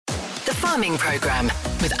The Farming Programme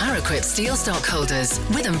with Araquip Steel Stockholders,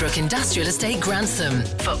 Withambrook Industrial Estate, Grantham.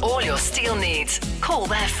 For all your steel needs, call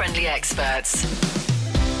their friendly experts.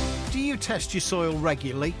 Do you test your soil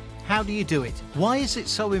regularly? How do you do it? Why is it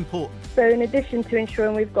so important? So in addition to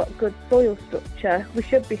ensuring we've got good soil structure, we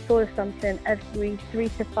should be soil sampling every 3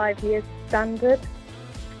 to 5 years standard.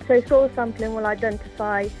 So soil sampling will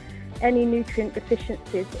identify any nutrient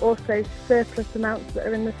deficiencies, also surplus amounts that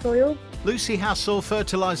are in the soil. Lucy Hassel,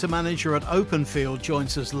 Fertiliser Manager at Openfield,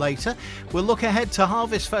 joins us later. We'll look ahead to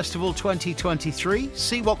Harvest Festival 2023,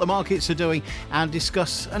 see what the markets are doing and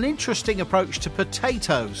discuss an interesting approach to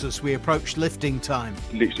potatoes as we approach lifting time.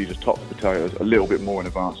 Literally just top the potatoes a little bit more in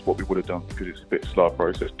advance of what we would have done because it's a bit slower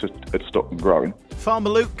process to stop them growing.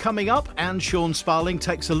 Farmer Luke coming up, and Sean Sparling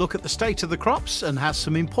takes a look at the state of the crops and has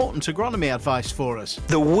some important agronomy advice for us.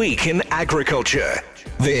 The Week in Agriculture.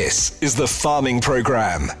 This is the Farming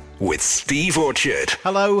Programme with Steve Orchard.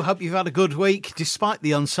 Hello, hope you've had a good week. Despite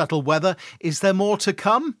the unsettled weather, is there more to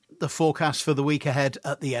come? The forecast for the week ahead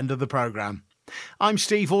at the end of the programme. I'm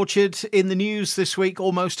Steve Orchard. In the news this week,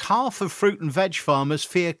 almost half of fruit and veg farmers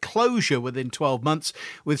fear closure within 12 months,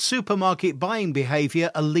 with supermarket buying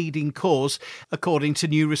behaviour a leading cause, according to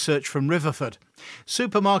new research from Riverford.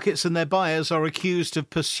 Supermarkets and their buyers are accused of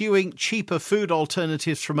pursuing cheaper food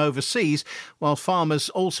alternatives from overseas, while farmers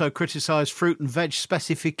also criticise fruit and veg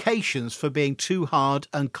specifications for being too hard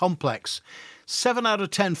and complex. 7 out of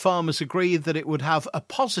 10 farmers agree that it would have a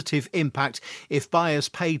positive impact if buyers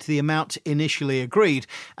paid the amount initially agreed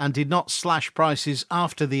and did not slash prices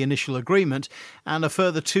after the initial agreement, and a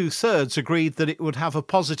further 2/3 agreed that it would have a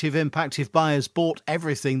positive impact if buyers bought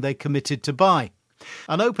everything they committed to buy.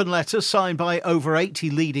 An open letter signed by over 80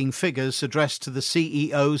 leading figures addressed to the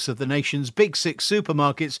CEOs of the nation's big 6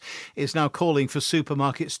 supermarkets is now calling for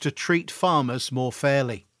supermarkets to treat farmers more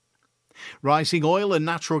fairly. Rising oil and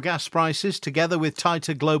natural gas prices, together with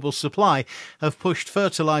tighter global supply, have pushed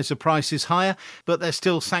fertiliser prices higher, but they're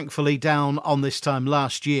still thankfully down on this time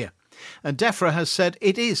last year. And DEFRA has said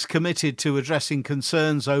it is committed to addressing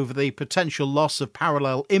concerns over the potential loss of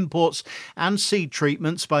parallel imports and seed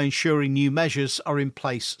treatments by ensuring new measures are in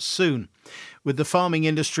place soon. With the farming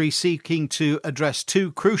industry seeking to address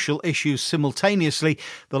 2 crucial issues simultaneously,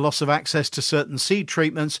 the loss of access to certain seed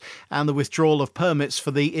treatments and the withdrawal of permits for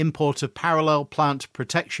the import of parallel plant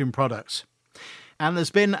protection products. And there's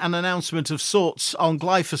been an announcement of sorts on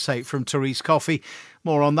glyphosate from Therese Coffey.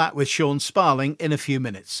 More on that with Sean Sparling in a few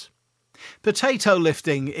minutes. Potato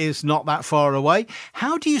lifting is not that far away.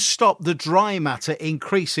 How do you stop the dry matter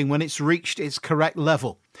increasing when it's reached its correct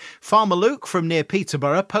level? Farmer Luke from near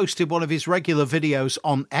Peterborough posted one of his regular videos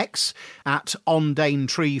on X at Ondane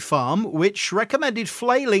Tree Farm, which recommended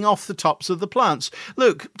flailing off the tops of the plants.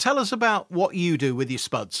 Luke, tell us about what you do with your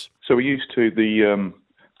spuds. So we used to, the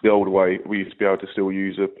old way, we used to be able to still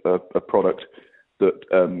use a product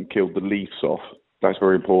that killed the leaves off. That's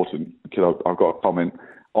very important because I've got a comment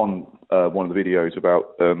on one of the videos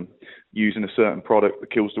about using a certain product that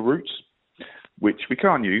kills the roots, which we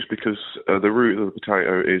can't use because the root of the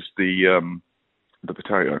potato is the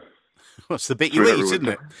potato. What's the bit you eat, isn't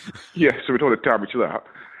it? Yeah, so we don't want to damage that.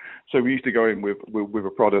 So we used to go in with a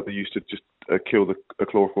product that used to just kill the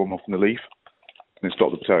chloroform off in the leaf and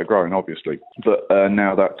stop the potato growing, obviously. But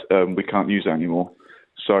now that we can't use that anymore,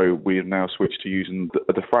 so we have now switched to using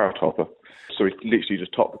the farrow topper. So we literally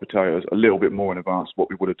just top the potatoes a little bit more in advance of what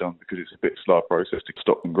we would have done because it's a bit slower process to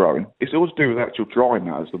stop them growing. It's all to do with actual dry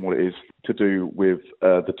matters than what it is to do with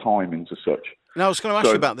the timings as such. Now, I was going to ask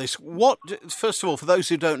you about this. First of all, for those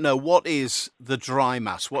who don't know, what is the dry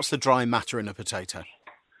mass? What's the dry matter in a potato?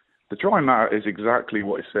 The dry matter is exactly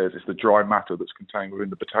what it says. It's the dry matter that's contained within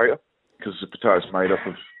the potato because the potato is made up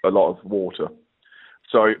of a lot of water.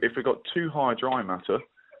 So if we've got too high dry matter,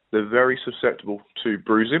 they're very susceptible to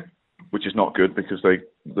bruising, which is not good because the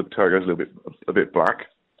potato goes a bit black.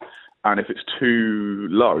 And if it's too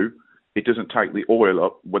low, it doesn't take the oil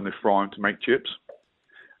up when they fry them to make chips.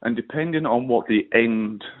 And depending on what the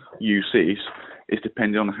end use is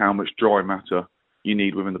depending on how much dry matter you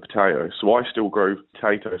need within the potato. So I still grow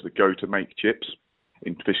potatoes that go to make chips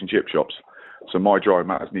in fish and chip shops. So my dry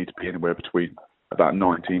matters need to be anywhere between about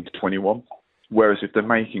 19 to 21. Whereas if they're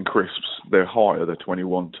making crisps, they're higher. They're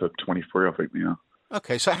 21 to 23, I think they are.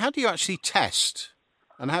 OK, so how do you actually test?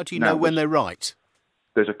 And how do you know when they're right?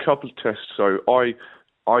 There's a couple of tests. So I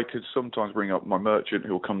could sometimes bring up my merchant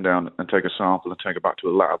who will come down and take a sample and take it back to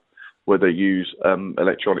a lab where they use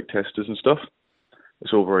electronic testers and stuff.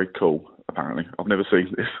 It's all very cool, apparently. I've never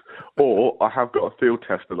seen this. Or I have got a field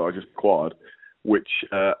tester that I just acquired, which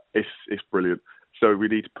is brilliant. So we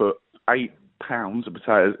need to put 8 pounds of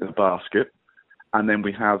potatoes in a basket, And then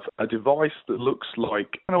we have a device that looks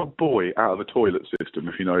like a boy out of a toilet system,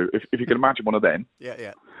 if you can imagine one of them.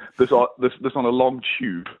 Yeah. That's on a long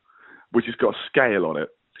tube, which has got a scale on it.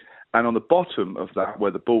 And on the bottom of that,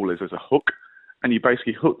 where the ball is, there's a hook. And you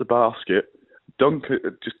basically hook the basket, dunk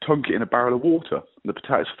it in a barrel of water. And the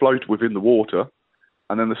potatoes float within the water.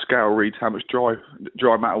 And then the scale reads how much dry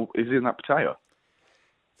matter is in that potato.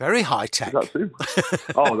 Very high tech. That's it.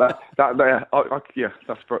 That's hey,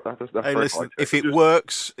 very listen, high tech. if it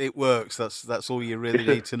works, it works. That's all you really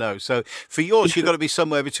need to know. So for yours, you've got to be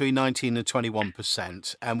somewhere between 19 and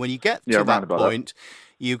 21%. And when you get to that point,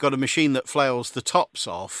 you've got a machine that flails the tops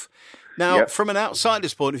off. Now, from an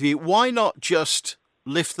outsider's point of view, why not just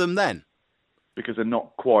lift them then? Because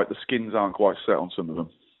the skins aren't quite set on some of them.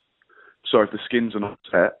 So if the skins are not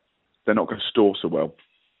set, they're not going to store so well.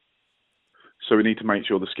 So we need to make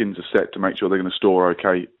sure the skins are set to make sure they're going to store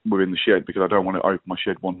okay within the shed, because I don't want to open my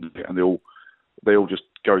shed one day and they all just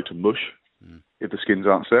go to mush if the skins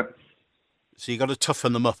aren't set. So you've got to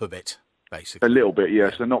toughen them up a bit, basically. A little bit,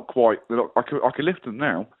 yes. They're not quite. I can lift them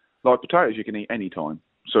now. Like potatoes, you can eat any time.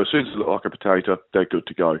 So as soon as they look like a potato, they're good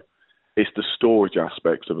to go. It's the storage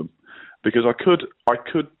aspects of them, because I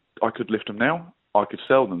could lift them now. I could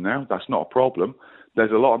sell them now. That's not a problem.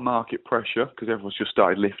 There's a lot of market pressure because everyone's just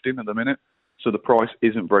started lifting at the minute. So the price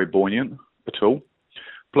isn't very buoyant at all.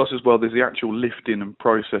 Plus, as well, there's the actual lifting and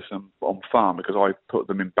processing on farm, because I put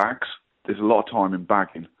them in bags. There's a lot of time in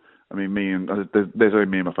bagging. I mean, there's only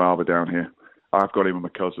me and my father down here. I've got him and my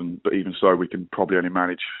cousin, but even so, we can probably only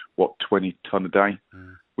manage, 20 tonne a day,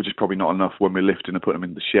 which is probably not enough. When we're lifting and putting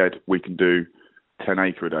them in the shed, we can do 10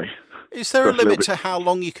 acre a day. Is there a limit to how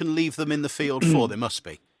long you can leave them in the field for? There must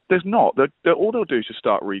be. There's not. All they'll do is just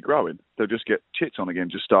start regrowing. They'll just get chits on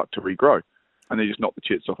again, just start to regrow. And they just knock the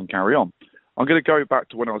chits off and carry on. I'm going to go back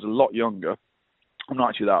to when I was a lot younger. I'm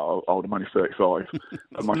not actually that old. I'm only 35.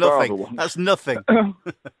 My father once, that's nothing.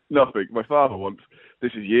 Nothing. My father once,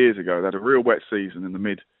 this is years ago, they had a real wet season in the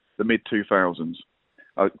mid 2000s.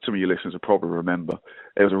 Some of your listeners will probably remember.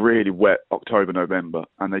 It was a really wet October, November,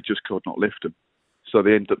 and they just could not lift them. So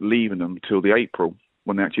they ended up leaving them till the April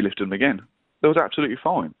when they actually lifted them again. That was absolutely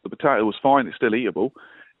fine. The potato was fine. It's still eatable.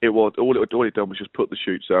 All it done was just put the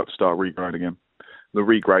shoots out to start regrowing again. They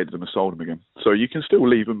regraded them and sold them again. So you can still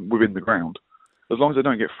leave them within the ground, as long as they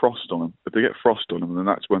don't get frost on them. If they get frost on them, then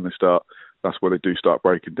that's when they do start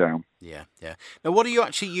breaking down. Yeah. Now, what are you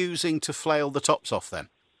actually using to flail the tops off then?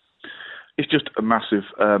 It's just a massive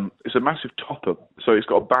topper. So it's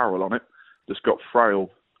got a barrel on it that's got frail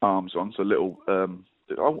arms on, so little, I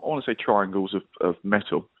want to say triangles of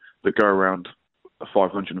metal that go around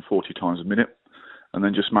 540 times a minute, and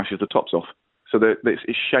then just smashes the tops off. So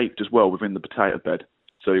it's shaped as well within the potato bed.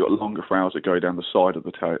 So you've got longer frails that go down the side of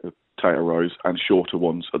the potato rows and shorter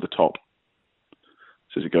ones at the top,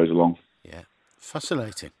 so as it goes along. Yeah,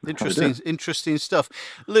 fascinating. Interesting stuff.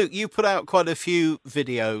 Luke, you put out quite a few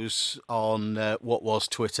videos on what was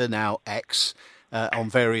Twitter, now X, on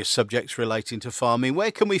various subjects relating to farming.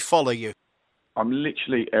 Where can we follow you? I'm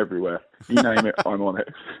literally everywhere. You name it, I'm on it.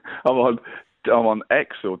 I'm on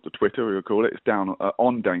X, or the Twitter, we would call it. It's down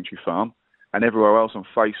on Daintree Farm. And everywhere else on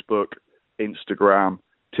Facebook, Instagram,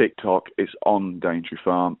 TikTok, it's on Daintree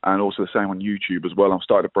Farm. And also the same on YouTube as well. I'm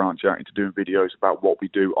starting to branch out into doing videos about what we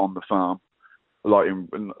do on the farm, like in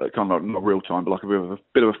kind of like not real time, but like a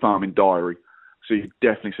bit of a farming diary. So you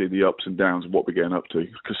definitely see the ups and downs of what we're getting up to.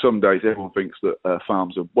 Because some days everyone thinks that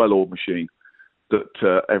farms are a well-oiled machine,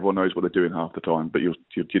 that everyone knows what they're doing half the time. But you'll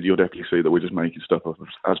definitely see that we're just making stuff up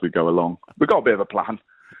as we go along. We've got a bit of a plan,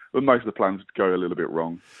 but most of the plans go a little bit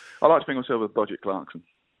wrong. I like to think of myself as Budget Clarkson.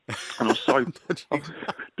 And I'm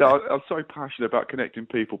so passionate about connecting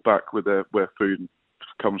people back with where food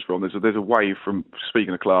comes from. There's a wave from,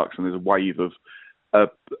 speaking of Clarkson, there's a wave of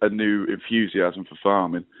a new enthusiasm for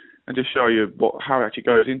farming, and just show you how it actually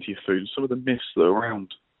goes into your food. Some of the myths that are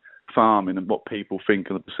around farming and what people think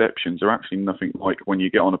and the perceptions are actually nothing like when you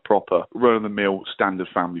get on a proper run-of-the-mill standard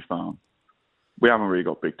family farm. We haven't really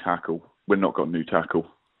got big tackle. We've not got new tackle.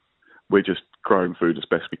 We're just growing food as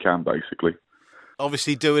best we can, basically.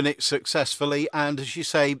 Obviously doing it successfully, and as you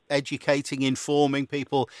say, educating, informing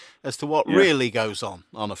people as to what really goes on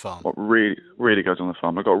a farm. What really goes on the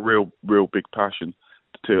farm. I've got a real big passion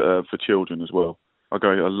for children as well. I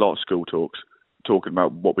go to a lot of school talks talking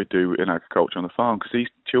about what we do in agriculture on the farm, because these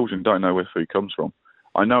children don't know where food comes from.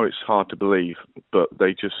 I know it's hard to believe, but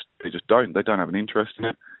they just don't. They don't have an interest in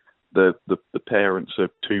it. The parents are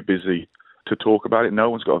too busy to talk about it. No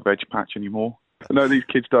one's got a veg patch anymore. No, these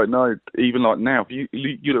kids don't know. Even like now, if you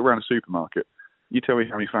look around a supermarket, you tell me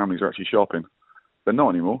how many families are actually shopping. They're not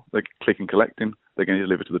anymore. They're click and collecting. They're getting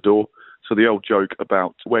delivered to the door. So the old joke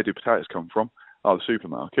about where do potatoes come from? Oh, the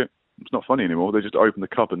supermarket. It's not funny anymore. They just open the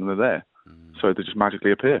cupboard and they're there. So they just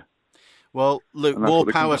magically appear. Well, Luke, And that's more what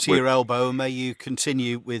they come power up to your with. elbow, and may you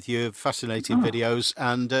continue with your fascinating videos,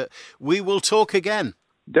 and we will talk again.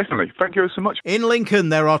 Definitely. Thank you so much. In Lincoln,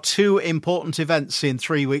 there are two important events in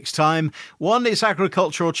 3 weeks' time. One is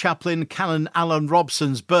Agricultural Chaplain Canon Alan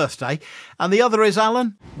Robson's birthday, and the other is,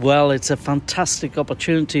 Alan? Well, it's a fantastic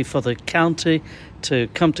opportunity for the county to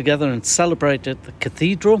come together and celebrate at the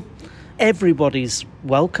cathedral. Everybody's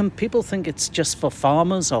welcome. People think it's just for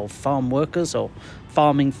farmers or farm workers or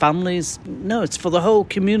farming families. No, it's for the whole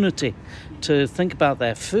community to think about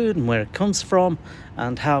their food and where it comes from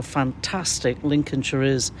and how fantastic Lincolnshire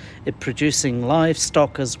is at producing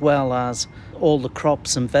livestock as well as all the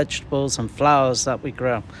crops and vegetables and flowers that we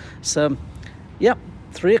grow. So,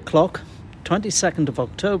 3 o'clock, 22nd of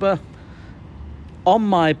October, on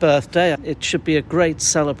my birthday. It should be a great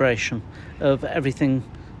celebration of everything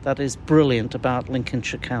that is brilliant about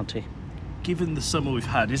Lincolnshire County. Given the summer we've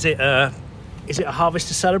had, is it a harvest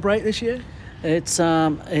to celebrate this year? It's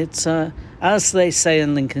as they say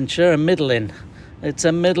in Lincolnshire, a middling. It's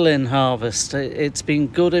a middling harvest. It's been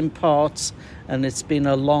good in parts, and it's been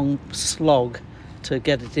a long slog to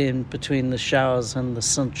get it in between the showers and the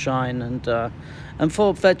sunshine. And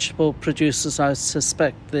for vegetable producers, I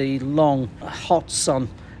suspect the long, hot sun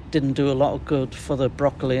didn't do a lot of good for the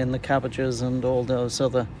broccoli and the cabbages and all those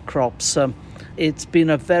other crops. It's been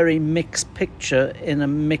a very mixed picture in a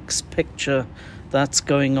mixed picture that's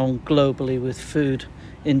going on globally with food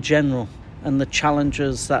in general, and the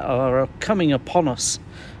challenges that are coming upon us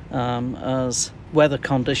as weather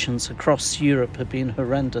conditions across Europe have been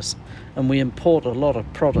horrendous, and we import a lot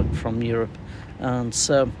of product from Europe. And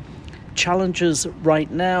so challenges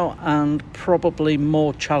right now, and probably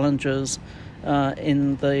more challenges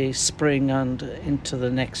in the spring and into the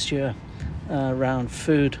next year around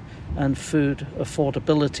food and food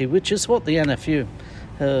affordability, which is what the NFU,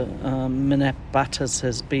 Minette Batters,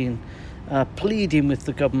 has been pleading with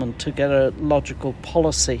the government to get a logical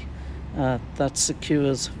policy that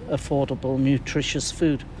secures affordable, nutritious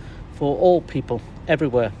food for all people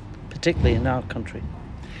everywhere, particularly in our country.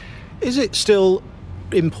 Is it still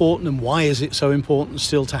important, and why is it so important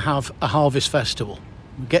still to have a harvest festival?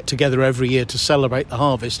 We get together every year to celebrate the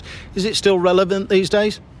harvest. Is it still relevant these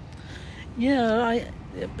days? Yeah,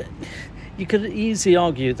 you could easily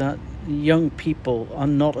argue that young people are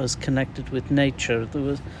not as connected with nature. There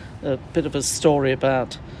was a bit of a story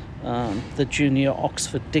about the Junior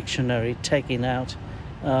Oxford Dictionary taking out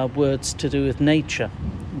words to do with nature,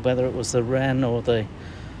 whether it was the wren or the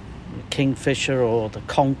kingfisher or the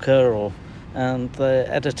conker, and the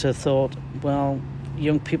editor thought, well,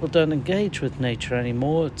 young people don't engage with nature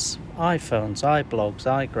anymore. It's iPhones, iBlogs,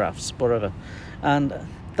 iGraphs, whatever. And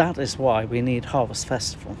that is why we need Harvest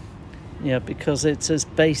Festival. Because it's as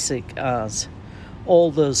basic as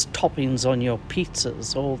all those toppings on your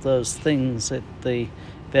pizzas, all those things at the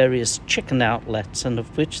various chicken outlets, and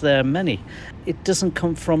of which there are many. It doesn't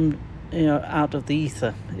come from out of the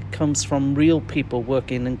ether. It comes from real people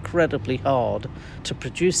working incredibly hard to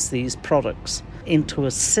produce these products into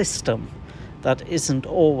a system that isn't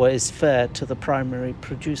always fair to the primary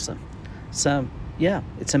producer. So,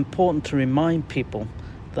 it's important to remind people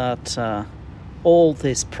that all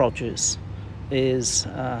this produce is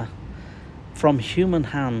from human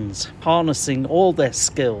hands, harnessing all their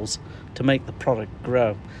skills to make the product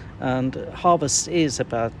grow. And Harvest is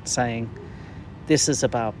about saying, this is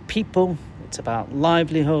about people, it's about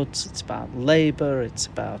livelihoods, it's about labour, it's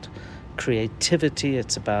about creativity,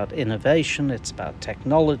 it's about innovation, it's about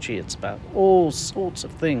technology, it's about all sorts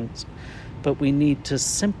of things. But we need to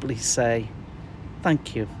simply say,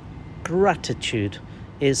 thank you. Gratitude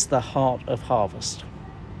is the heart of Harvest.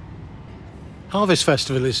 Harvest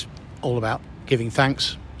Festival is all about giving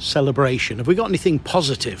thanks, celebration. Have we got anything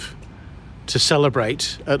positive to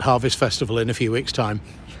celebrate at Harvest Festival in a few weeks' time?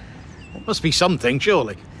 Must be something,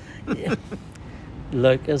 surely. Yeah.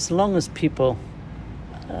 Look, as long as people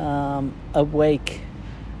awake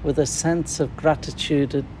with a sense of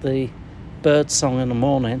gratitude at the bird song in the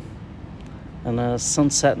morning and a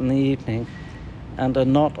sunset in the evening, and are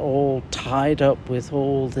not all tied up with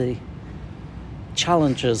all the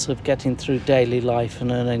challenges of getting through daily life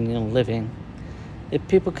and earning a living, if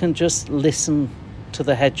people can just listen to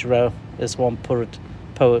the hedgerow, as one poet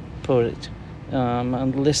put it,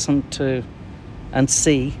 and listen to and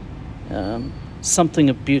see something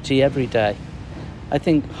of beauty every day. I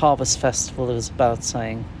think Harvest Festival is about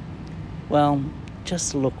saying, well,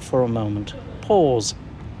 just look for a moment, pause,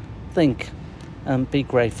 think, and be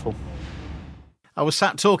grateful. I was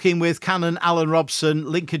sat talking with Canon Alan Robson,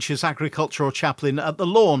 Lincolnshire's agricultural chaplain, at the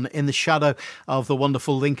lawn in the shadow of the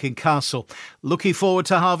wonderful Lincoln Castle. Looking forward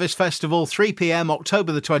to Harvest Festival, 3 p.m,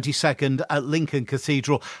 October the 22nd at Lincoln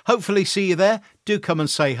Cathedral. Hopefully see you there. Do come and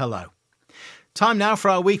say hello. Time now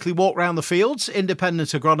for our weekly walk round the fields. Independent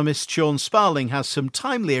agronomist Sean Sparling has some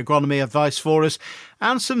timely agronomy advice for us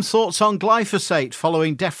and some thoughts on glyphosate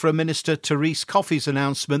following DEFRA Minister Therese Coffey's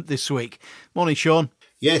announcement this week. Morning, Sean.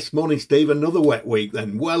 Yes, morning Steve. Another wet week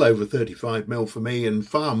then. Well over 35 mil for me and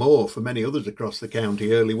far more for many others across the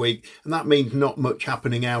county early week. And that means not much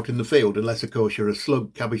happening out in the field unless of course you're a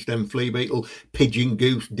slug, cabbage stem flea beetle, pigeon,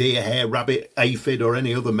 goose, deer, hare, rabbit, aphid or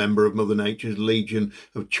any other member of Mother Nature's legion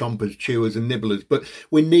of chompers, chewers and nibblers. But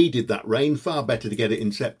we needed that rain. Far better to get it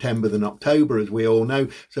in September than October, as we all know.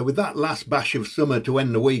 So with that last bash of summer to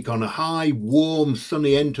end the week on a high, warm,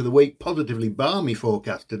 sunny end to the week, positively balmy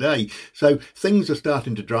forecast today. So things are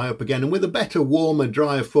starting to dry up again, and with a better, warmer,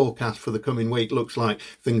 drier forecast for the coming week, looks like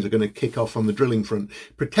things are going to kick off on the drilling front.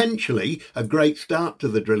 Potentially a great start to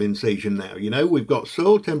the drilling season now. You know, we've got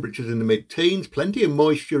soil temperatures in the mid-teens, plenty of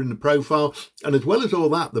moisture in the profile, and as well as all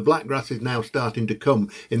that, the blackgrass is now starting to come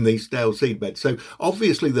in these stale seedbeds. So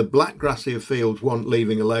obviously the blackgrassier fields want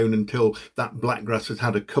leaving alone until that blackgrass has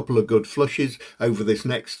had a couple of good flushes over this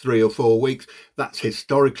next 3 or 4 weeks. That's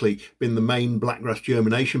historically been the main blackgrass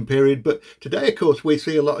germination period, but today of course we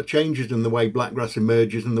see a lot of changes in the way blackgrass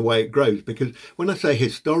emerges and the way it grows, because when I say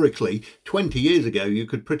historically, 20 years ago you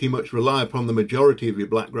could pretty much rely upon the majority of your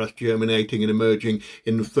blackgrass germinating and emerging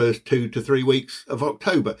in the first 2 to 3 weeks of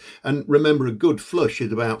October. And remember, a good flush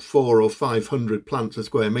is about 400 or 500 plants a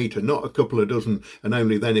square metre, not a couple of dozen, and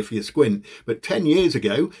only then if you squint. But 10 years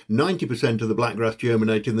ago, 90% of the blackgrass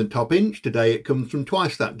germinated in the top inch. Today it comes from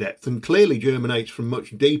twice that depth and clearly germinates from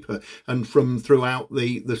much deeper and from throughout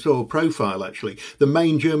the soil profile actually. The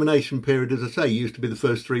main germination period, as I say, used to be the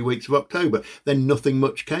first 3 weeks of October. Then nothing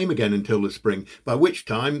much came again until the spring, by which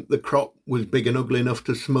time the crop was big and ugly enough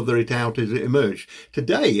to smother it out as it emerged.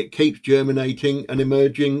 Today it keeps germinating and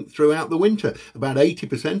emerging throughout the winter. About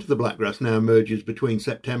 80% of the blackgrass now emerges between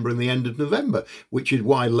September and the end of November, which is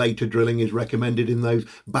why later drilling is recommended in those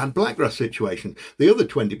bad blackgrass situations. The other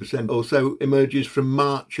 20% also emerges from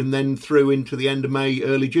March and then through into the end of May,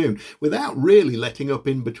 early June, without really letting up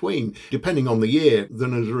in between, depending on the year,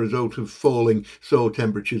 than as a result of falling soil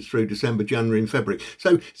temperatures through December, January and February.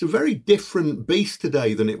 So it's a very different beast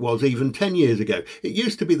today than it was even 10 years ago. It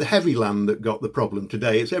used to be the heavy land that got the problem.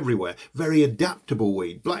 Today it's everywhere. Very adaptable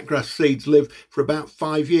weed. Blackgrass seeds live for about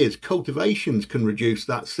 5 years. Cultivations can reduce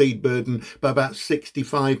that seed burden by about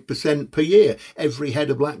 65% per year. Every head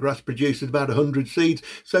of blackgrass produces about 100 seeds.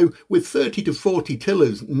 So with 30 to 40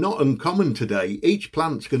 tillers, not uncommon today, each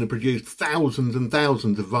plant's going to produce thousands and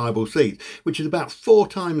thousands of viable seeds, which is about 4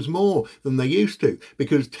 times more than they used to,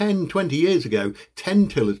 because 10, 20 years ago, 10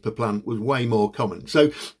 tillers per plant was way more common.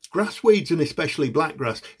 So grass weeds, and especially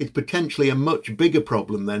blackgrass, is potentially a much bigger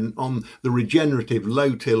problem than on the regenerative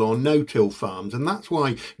low-till or no-till farms, and that's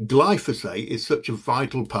why glyphosate is such a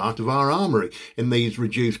vital part of our armoury in these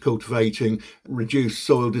reduced cultivating, reduced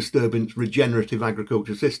soil disturbance, regenerative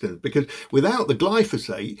agriculture systems, because without the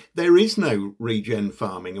glyphosate there is no regen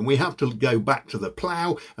farming, and we have to go back to the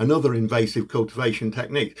plough and other invasive cultivation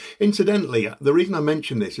techniques. Incidentally, the reason I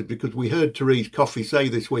mention this is because we heard Therese Coffey say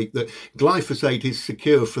this week that glyphosate is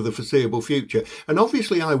secure for the foreseeable future, and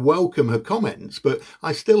obviously I welcome her comments, but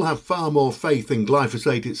I still have far more faith in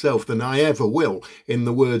glyphosate itself than I ever will in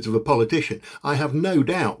the words of a politician. I have no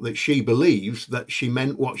doubt that she believes that she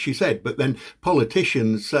meant what she said, but then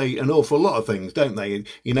politicians say an awful lot of things, don't they?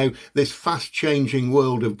 You know, this fast changing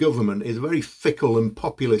world of government is a very fickle and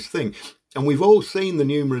populist thing. And we've all seen the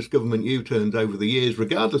numerous government U-turns over the years,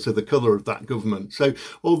 regardless of the colour of that government. So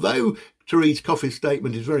although Therese Coffey's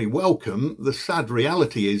statement is very welcome, the sad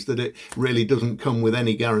reality is that it really doesn't come with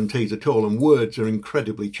any guarantees at all, and words are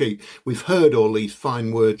incredibly cheap. We've heard all these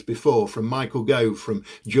fine words before from Michael Gove, from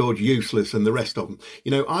George Useless and the rest of them.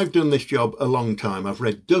 You know, I've done this job a long time. I've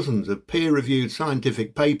read dozens of peer-reviewed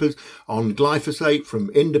scientific papers on glyphosate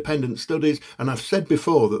from independent studies, and I've said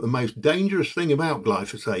before that the most dangerous thing about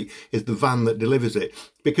glyphosate is the van that delivers it.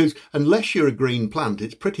 Because unless you're a green plant,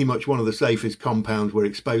 it's pretty much one of the safest compounds we're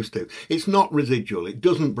exposed to. It's not residual, it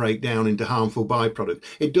doesn't break down into harmful byproducts,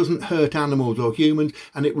 it doesn't hurt animals or humans,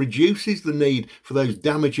 and it reduces the need for those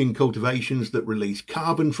damaging cultivations that release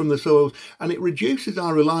carbon from the soils, and it reduces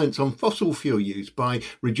our reliance on fossil fuel use by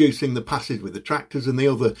reducing the passage with the tractors and the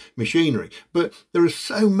other machinery. But there are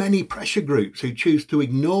so many pressure groups who choose to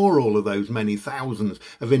ignore all of those many thousands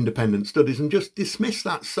of independent studies and just dismiss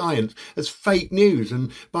that science as fake news and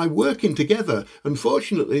And by working together,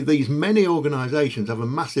 unfortunately, these many organisations have a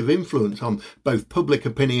massive influence on both public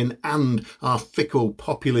opinion and our fickle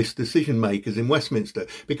populist decision makers in Westminster,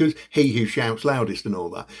 because he who shouts loudest and all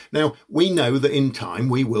that. Now, we know that in time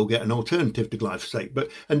we will get an alternative to glyphosate, but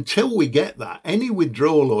until we get that, any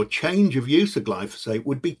withdrawal or change of use of glyphosate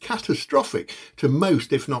would be catastrophic to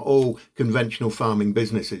most, if not all, conventional farming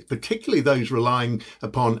businesses, particularly those relying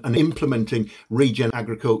upon and implementing regen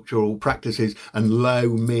agricultural practices and low,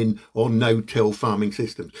 min or no-till farming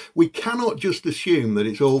systems. We cannot just assume that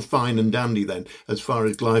it's all fine and dandy then as far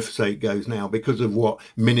as glyphosate goes now because of what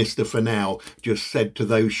Minister for Now just said to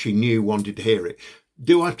those she knew wanted to hear it.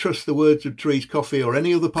 Do I trust the words of Therese Coffey or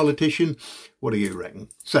any other politician? What do you reckon?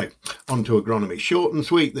 So, on to agronomy. Short and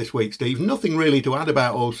sweet this week, Steve. Nothing really to add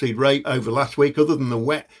about oilseed rape over last week other than the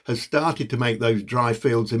wet has started to make those dry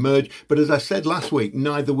fields emerge. But as I said last week,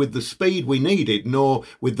 neither with the speed we needed nor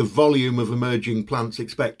with the volume of emerging plants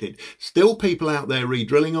expected. Still people out there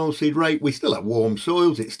re-drilling oilseed rape. We still have warm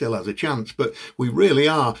soils. It still has a chance. But we really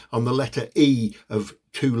are on the letter E of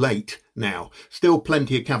too late now. Still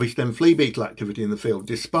plenty of cabbage stem flea beetle activity in the field,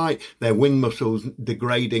 despite their wing muscles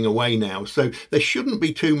degrading away now. So there shouldn't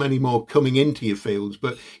be too many more coming into your fields.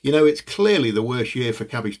 But, you know, it's clearly the worst year for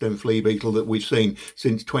cabbage stem flea beetle that we've seen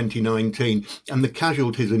since 2019. And the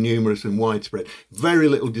casualties are numerous and widespread. Very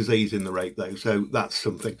little disease in the rape, though. So that's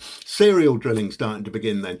something. Cereal drilling starting to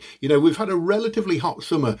begin then. You know, we've had a relatively hot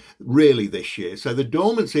summer, really, this year. So the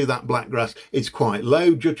dormancy of that blackgrass is quite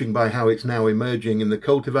low, judging by how it's now emerging in the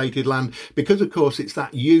cultivated land, because of course it's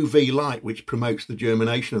that UV light which promotes the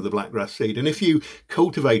germination of the blackgrass seed. And if you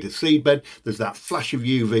cultivate a seed bed, there's that flash of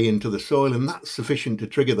UV into the soil, and that's sufficient to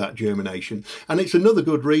trigger that germination. And it's another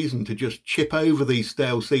good reason to just chip over these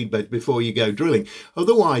stale seed beds before you go drilling.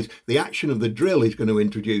 Otherwise, the action of the drill is going to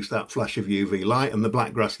introduce that flash of UV light, and the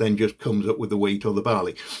blackgrass then just comes up with the wheat or the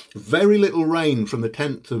barley. Very little rain from the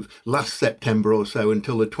 10th of last September or so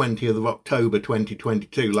until the 20th of October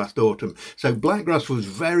 2022, last autumn. So blackgrass was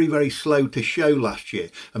very, very slow to show last year,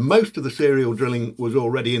 and most of the cereal drilling was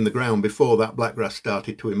already in the ground before that blackgrass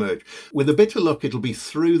started to emerge. With a bit of luck, it'll be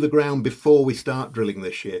through the ground before we start drilling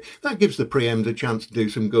this year. That gives the preems a chance to do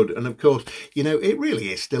some good, and of course, you know, it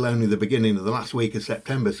really is still only the beginning of the last week of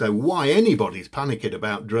September, so why anybody's panicking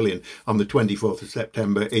about drilling on the 24th of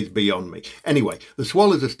September is beyond me. Anyway, the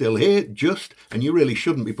swallows are still here, and you really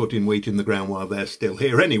shouldn't be putting wheat in the ground while they're still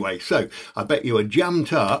here anyway, so I bet you a jam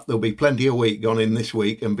tart there'll be plenty of wheat gone in this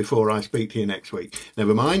week and before I speak to you next week.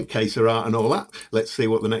 Never mind, que sera and all that. Let's see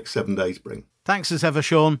what the next 7 days bring. Thanks as ever,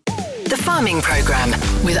 Sean. The Farming Programme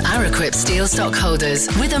with Araquip Steel Stockholders,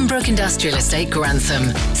 Withambrook Industrial Estate,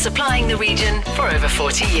 Grantham, supplying the region for over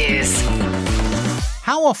 40 years.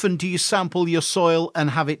 How often do you sample your soil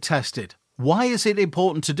and have it tested? Why is it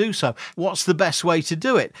important to do so? What's the best way to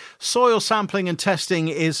do it? Soil sampling and testing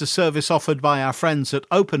is a service offered by our friends at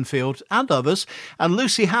Openfield and others. And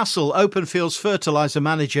Lucy Hassel, Openfield's fertiliser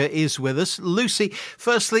manager, is with us. Lucy,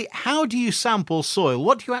 firstly, how do you sample soil?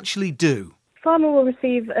 What do you actually do? Farmer will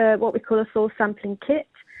receive what we call a soil sampling kit.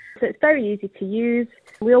 So it's very easy to use.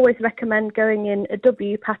 We always recommend going in a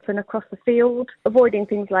W pattern across the field, avoiding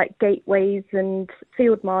things like gateways and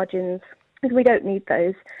field margins, because we don't need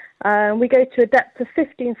those. We go to a depth of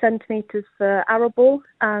 15 centimetres for arable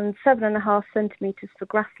and 7.5 centimetres for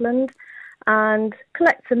grassland, and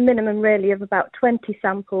collect a minimum really of about 20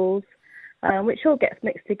 samples, which all gets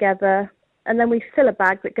mixed together, and then we fill a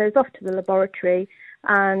bag that goes off to the laboratory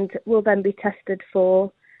and will then be tested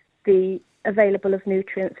for the available of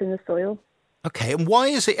nutrients in the soil. OK, and why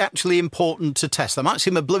is it actually important to test? That might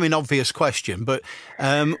seem a blooming obvious question, but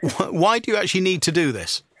why do you actually need to do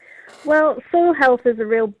this? Well, soil health is a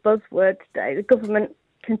real buzzword today. The government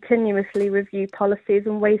continuously review policies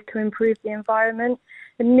and ways to improve the environment,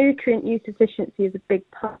 and nutrient use efficiency is a big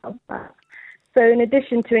part of that. So in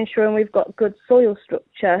addition to ensuring we've got good soil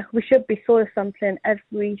structure, we should be soil sampling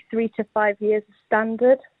every 3 to 5 years as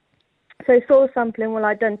standard. So soil sampling will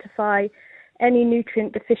identify any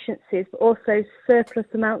nutrient deficiencies, but also surplus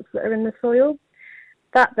amounts that are in the soil.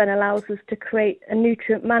 That then allows us to create a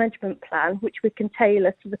nutrient management plan, which we can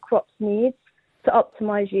tailor to the crop's needs to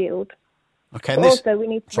optimise yield. Okay. But also, we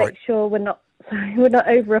need to make sure we're not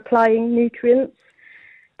over-applying nutrients,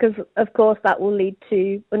 because, of course, that will lead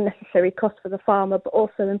to unnecessary costs for the farmer, but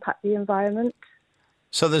also impact the environment.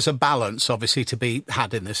 So there's a balance, obviously, to be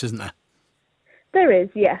had in this, isn't there? There is,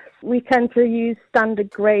 yes. We tend to use standard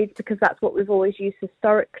grades because that's what we've always used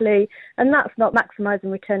historically, and that's not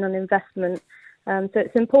maximising return on investment. So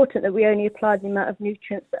it's important that we only apply the amount of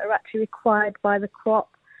nutrients that are actually required by the crop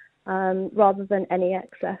rather than any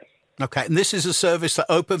excess. OK, and this is a service that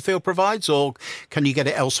Openfield provides, or can you get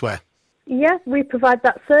it elsewhere? Yes, we provide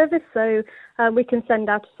that service, so we can send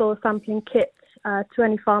out a soil sampling kit to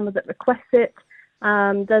any farmer that requests it.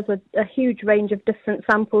 There's a huge range of different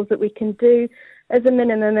samples that we can do. As a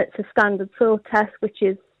minimum, it's a standard soil test, which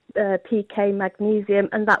is PK magnesium,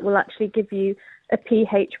 and that will actually give you a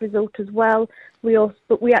pH result as well.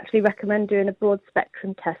 But we actually recommend doing a broad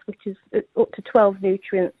spectrum test, which is up to 12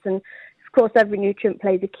 nutrients, and of course every nutrient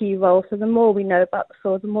plays a key role. So the more we know about the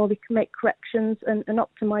soil, the more we can make corrections and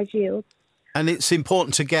optimise yields. And it's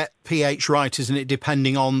important to get pH right, isn't it,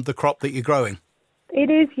 depending on the crop that you're growing? It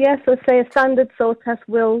is, yes. So say a standard soil test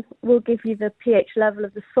will give you the pH level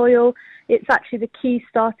of the soil. It's actually the key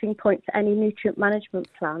starting point to any nutrient management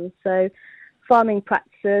plan. So farming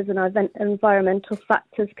practices and environmental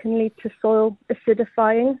factors can lead to soil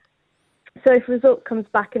acidifying. So if a result comes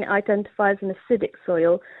back and it identifies an acidic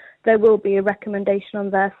soil, there will be a recommendation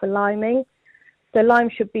on there for liming. So lime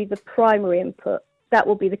should be the primary input. That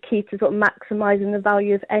will be the key to sort of maximising the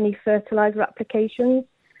value of any fertiliser applications.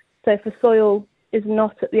 So if a soil is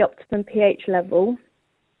not at the optimum pH level,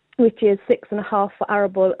 which is 6.5 for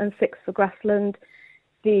arable and 6 for grassland,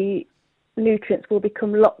 the nutrients will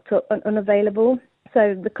become locked up and unavailable.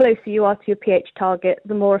 So the closer you are to your pH target,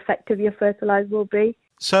 the more effective your fertiliser will be.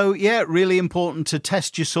 So, yeah, really important to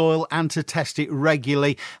test your soil and to test it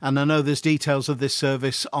regularly. And I know there's details of this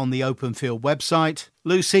service on the Openfield website.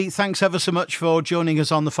 Lucy, thanks ever so much for joining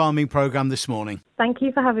us on the farming programme this morning. Thank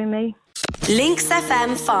you for having me. Links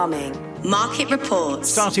FM Farming Market Reports.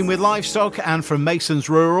 Starting with livestock, and from Masons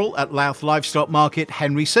Rural at Louth Livestock Market,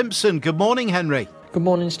 Henry Simpson. Good morning, Henry. Good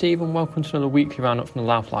morning, Steve, and welcome to another weekly roundup from the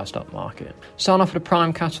Louth Livestock Market. Starting off with the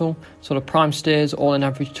prime cattle, so the prime steers all in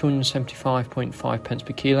average 275.5 pence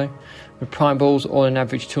per kilo, with prime bulls all in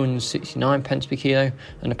average 269 pence per kilo,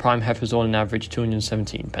 and the prime heifers all in average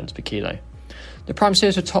 217 pence per kilo. The prime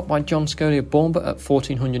steers were topped by John Scully of Bournemouth at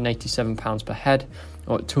 £1,487 per head,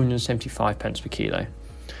 or at 275 pence per kilo.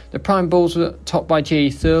 The prime bulls were topped by J.E.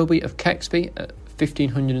 Thirlby of Kexby at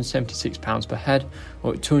 £1,576 per head,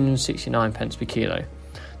 or at 269 pence per kilo.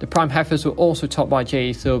 The prime heifers were also topped by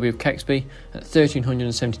J.E. Thirlby of Kexby at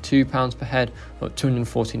 £1,372 per head, or at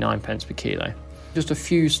 249 pence per kilo. Just a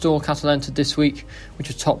few store cattle entered this week, which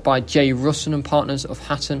was topped by J. Russon and Partners of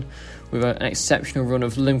Hatton, with an exceptional run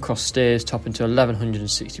of Limcross steers topping to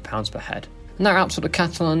 £1,160 per head. And that wraps up the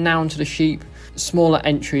cattle, and now onto the sheep. Smaller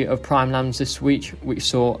entry of prime lambs this week, which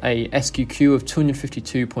saw a SQQ of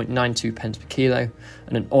 252.92 pence per kilo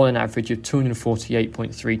and an all-in average of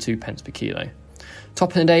 248.32 pence per kilo.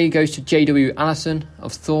 Top of the day goes to JW Allison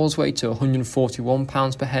of Thorsway to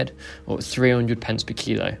 £141 per head, or at 300 pence per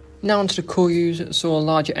kilo. Now onto the core ewes, saw a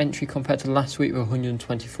larger entry compared to last week with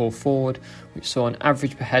 124 forward, which saw an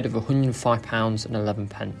average per head of £105 and 11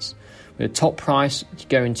 pence. With a top price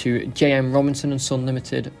going to JM Robinson and Son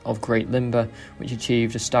Limited of Great Limber, which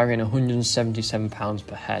achieved a staggering £177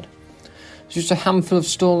 per head. Just a handful of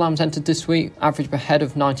store lambs entered this week, average per head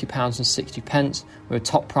of £90 and 60 pence, with a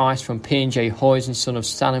top price from P&J Hoys and Son of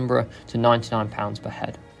Stanningborough to £99 per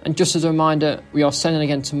head. And just as a reminder, we are selling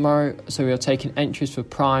again tomorrow, so we are taking entries for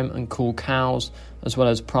prime and cool cows, as well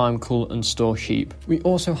as prime, cool and store sheep. We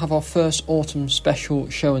also have our first autumn special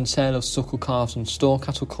show and sale of suckle calves and store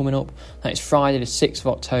cattle coming up. That is Friday the 6th of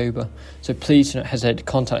October, so please do not hesitate to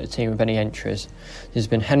contact the team with any entries. This has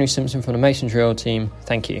been Henry Simpson from the Masons Rural team.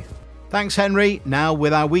 Thank you. Thanks, Henry. Now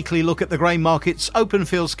with our weekly look at the grain markets,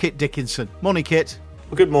 Openfield's Kit Dickinson. Morning, Kit.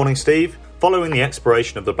 Well, good morning, Steve. Following the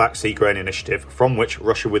expiration of the Black Sea Grain Initiative, from which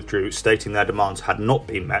Russia withdrew stating their demands had not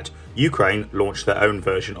been met, Ukraine launched their own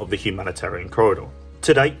version of the humanitarian corridor.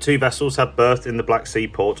 To date, 2 vessels had berthed in the Black Sea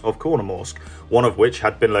port of Kornomorsk, one of which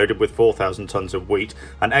had been loaded with 4,000 tonnes of wheat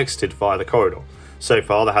and exited via the corridor. So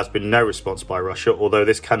far, there has been no response by Russia, although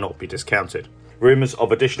this cannot be discounted. Rumours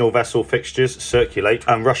of additional vessel fixtures circulate,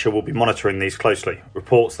 and Russia will be monitoring these closely.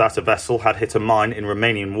 Reports that a vessel had hit a mine in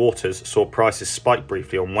Romanian waters saw prices spike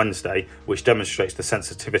briefly on Wednesday, which demonstrates the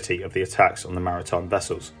sensitivity of the attacks on the maritime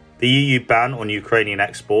vessels. The EU ban on Ukrainian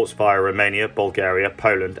exports via Romania, Bulgaria,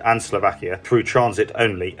 Poland and Slovakia through transit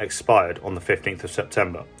only expired on the 15th of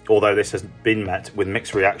September, although this has been met with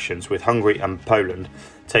mixed reactions, with Hungary and Poland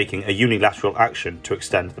taking a unilateral action to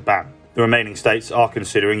extend the ban. The remaining states are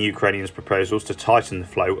considering Ukrainians' proposals to tighten the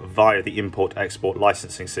flow via the import-export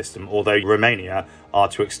licensing system, although Romania are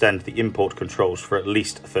to extend the import controls for at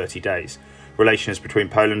least 30 days. Relations between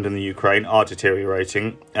Poland and the Ukraine are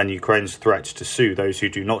deteriorating, and Ukraine's threat to sue those who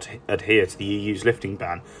do not adhere to the EU's lifting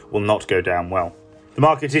ban will not go down well. The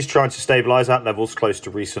market is trying to stabilise at levels close to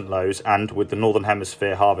recent lows, and with the Northern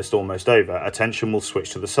Hemisphere harvest almost over, attention will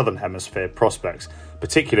switch to the Southern Hemisphere prospects,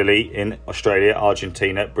 particularly in Australia,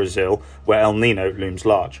 Argentina, Brazil, where El Nino looms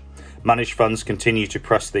large. Managed funds continue to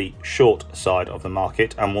press the short side of the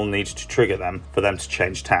market and will need to trigger them for them to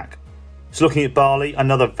change tack. So looking at barley,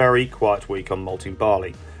 another very quiet week on malting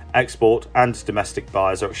barley. Export and domestic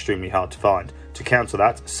buyers are extremely hard to find. To counter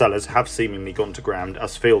that, sellers have seemingly gone to ground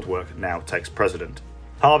as fieldwork now takes precedent.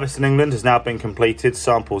 Harvest in England has now been completed,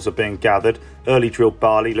 samples are being gathered. Early drilled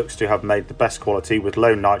barley looks to have made the best quality with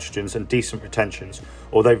low nitrogens and decent retentions,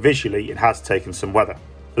 although visually it has taken some weather.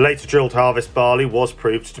 The later drilled harvest barley was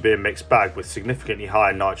proved to be a mixed bag, with significantly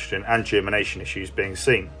higher nitrogen and germination issues being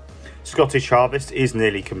seen. Scottish harvest is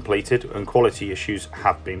nearly completed and quality issues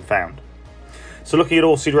have been found. So looking at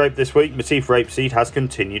oilseed rape this week, Matif rapeseed has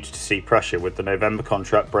continued to see pressure, with the November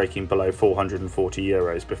contract breaking below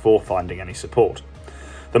 €440 before finding any support.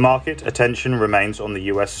 The market attention remains on the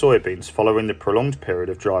US soybeans following the prolonged period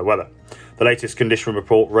of dry weather. The latest condition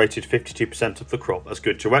report rated 52% of the crop as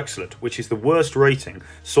good to excellent, which is the worst rating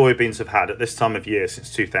soybeans have had at this time of year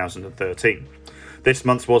since 2013. This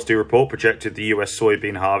month's WASDE report projected the US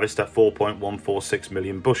soybean harvest at 4.146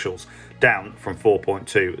 million bushels, down from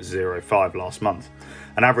 4.205 last month.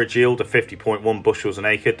 An average yield of 50.1 bushels an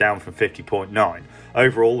acre, down from 50.9.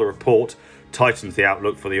 Overall, the report tightened the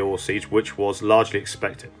outlook for the oilseeds, which was largely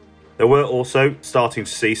expected. There were also starting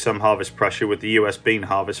to see some harvest pressure, with the US bean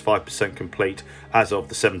harvest 5% complete as of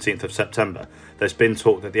the 17th of September. There's been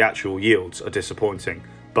talk that the actual yields are disappointing,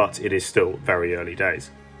 but it is still very early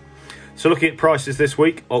days. So looking at prices this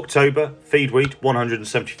week, October, feed wheat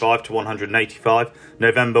 175 to 185,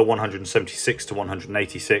 November 176 to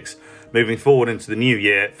 186, moving forward into the new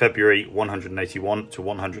year, February 181 to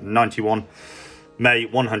 191, May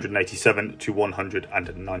 187 to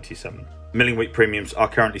 197. Milling wheat premiums are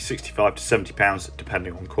currently £65 to £70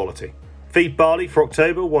 depending on quality. Feed barley for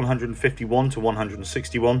October 151 to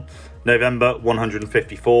 161, November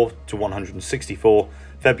 154 to 164,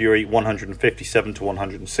 February 157 to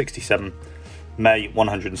 167, May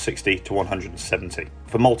 160 to 170.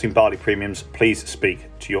 For malting barley premiums, please speak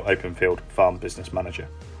to your Openfield farm business manager.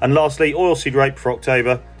 And lastly, oilseed rape for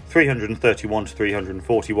October 331 to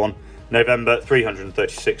 341, November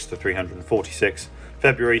 336 to 346,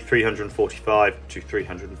 February 345 to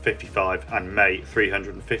 355, and May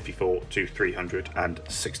 354 to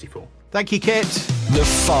 364. Thank you, Kit. The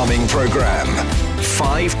Farming Programme.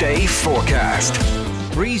 5-day forecast.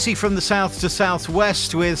 Breezy from the south to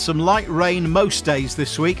southwest with some light rain most days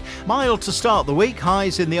this week. Mild to start the week,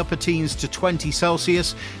 highs in the upper teens to 20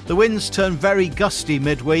 Celsius. The winds turn very gusty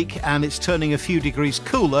midweek and it's turning a few degrees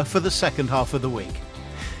cooler for the second half of the week.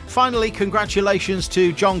 Finally, congratulations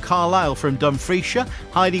to John Carlisle from Dumfriesshire,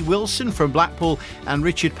 Heidi Wilson from Blackpool and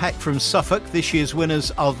Richard Peck from Suffolk, this year's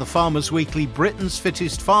winners of the Farmers Weekly Britain's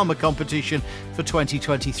Fittest Farmer competition for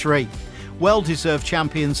 2023. Well-deserved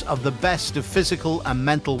champions of the best of physical and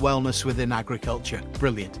mental wellness within agriculture.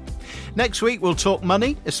 Brilliant. Next week we'll talk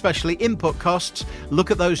money, especially input costs, look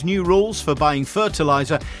at those new rules for buying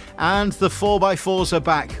fertiliser, and the 4x4s are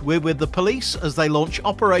back. We're with the police as they launch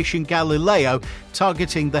Operation Galileo,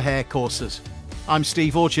 targeting the hare coursers. I'm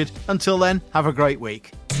Steve Orchard. Until then, have a great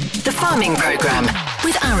week. The Farming Programme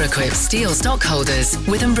with Araquip Steel Stockholders,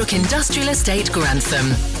 Withambrook Industrial Estate, Grantham.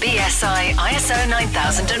 BSI ISO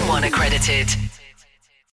 9001 accredited.